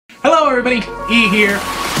everybody, E here.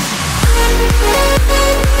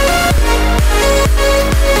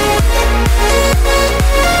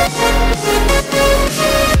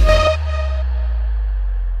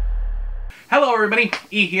 Hello everybody,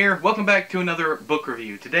 E here. Welcome back to another book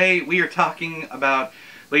review. Today we are talking about,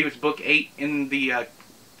 I believe it's book 8 in the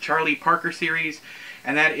Charlie Parker series,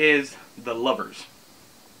 and that is The Lovers.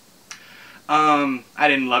 I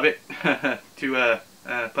didn't love it,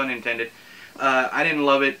 pun intended. I didn't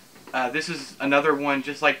love it. This is another one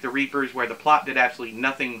just like The Reapers where the plot did absolutely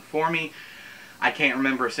nothing for me. I can't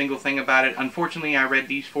remember a single thing about it. Unfortunately, I read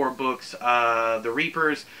these 4 books, The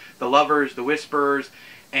Reapers, The Lovers, The Whisperers,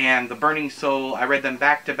 and The Burning Soul. I read them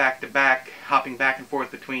back to back to back, hopping back and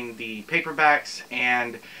forth between the paperbacks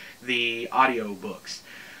and the audio books.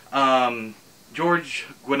 George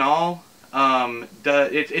Connolly,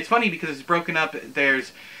 it's funny because it's broken up.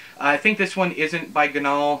 I think this one isn't by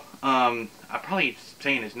Connolly. I'm probably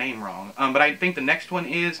saying his name wrong, but I think the next one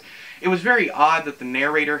is. It was very odd that the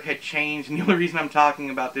narrator had changed, and the only reason I'm talking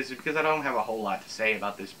about this is because I don't have a whole lot to say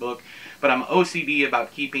about this book, but I'm OCD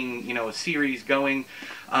about keeping, a series going,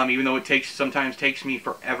 even though it sometimes takes me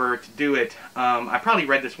forever to do it. I probably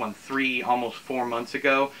read this one almost 4 months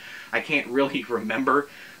ago. I can't really remember,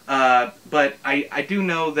 but I do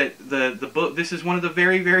know that the book, this is one of the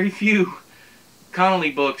very, very few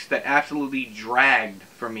Connolly books that absolutely dragged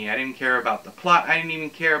for me. I didn't care about the plot. I didn't even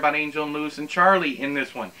care about Angel and Lewis and Charlie in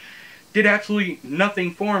this one. Did absolutely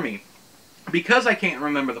nothing for me. Because I can't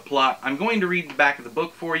remember the plot, I'm going to read the back of the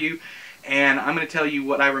book for you, and I'm going to tell you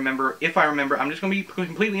what I remember. If I remember, I'm just going to be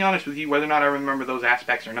completely honest with you whether or not I remember those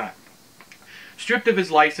aspects or not. Stripped of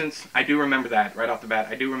his license, I do remember that right off the bat.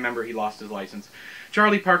 I do remember he lost his license.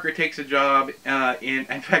 Charlie Parker takes a job in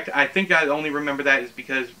fact, I think I only remember that is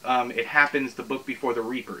because it happens the book before The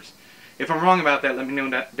Reapers. If I'm wrong about that, let me know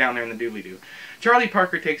down there in the doobly-doo. Charlie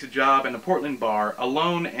Parker takes a job in a Portland bar.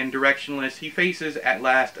 Alone and directionless, he faces at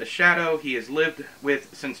last a shadow he has lived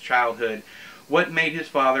with since childhood. What made his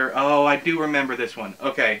father... Oh, I do remember this one.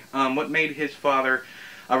 Okay. What made his father,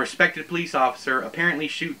 a respected police officer, apparently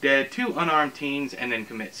shoot dead 2 unarmed teens and then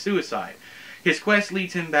commit suicide. His quest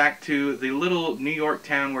leads him back to the little New York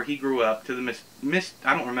town where he grew up, to the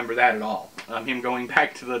I don't remember that at all. Him going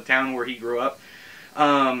back to the town where he grew up.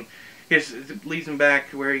 Leads him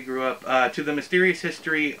back to where he grew up, to the mysterious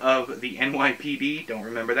history of the NYPD, don't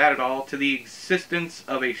remember that at all, to the existence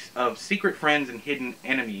of secret friends and hidden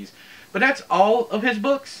enemies. But that's all of his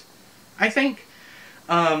books, I think.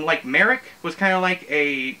 Like Merrick was kind of like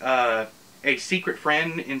a secret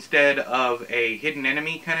friend instead of a hidden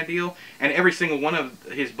enemy kind of deal, and every single one of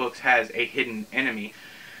his books has a hidden enemy.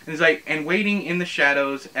 And it's like, and waiting in the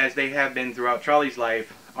shadows as they have been throughout Charlie's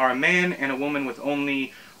life are a man and a woman with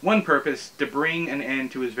only one purpose: to bring an end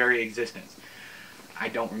to his very existence. I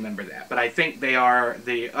don't remember that, but I think they are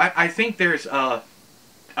I think there's a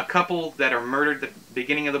couple that are murdered at the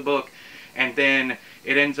beginning of the book, and then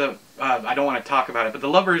it ends up, I don't want to talk about it, but The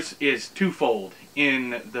Lovers is twofold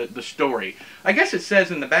in the story. I guess it says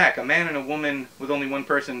in the back, a man and a woman with only one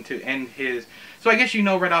person to end his... So I guess you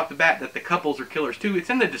know right off the bat that the couples are killers too. It's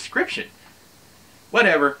in the description.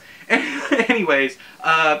 Whatever. Anyways,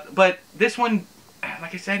 but this one,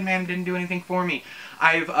 like I said, man, didn't do anything for me.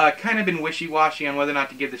 I've kind of been wishy-washy on whether or not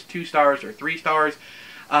to give this 2 stars or 3 stars.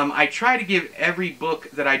 I try to give every book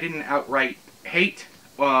that I didn't outright hate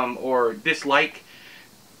or dislike,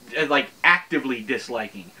 like actively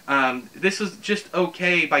disliking. This is just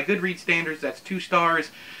okay. By Goodreads standards, that's 2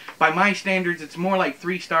 stars. By my standards, it's more like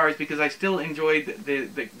 3 stars because I still enjoyed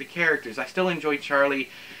the characters. I still enjoyed Charlie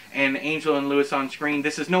and Angel and Lewis on screen.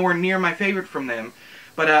 This is nowhere near my favorite from them,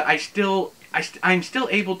 but I'm still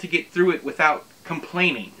able to get through it without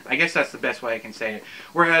complaining. I guess that's the best way I can say it.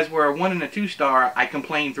 Whereas where a 1 and a 2 star, I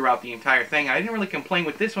complained throughout the entire thing. I didn't really complain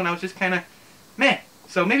with this one. I was just kind of meh.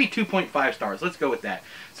 So maybe 2.5 stars. Let's go with that.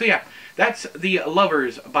 So yeah, that's The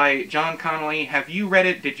Lovers by John Connolly. Have you read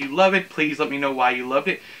it? Did you love it? Please let me know why you loved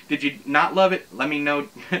it. Did you not love it? Let me know.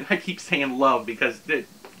 I keep saying love because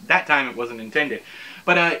that time it wasn't intended.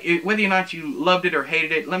 But whether or not you loved it or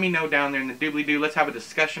hated it, let me know down there in the doobly-doo. Let's have a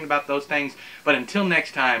discussion about those things. But until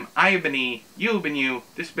next time, I have been E, you have been you.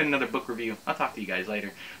 This has been another book review. I'll talk to you guys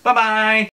later. Bye-bye!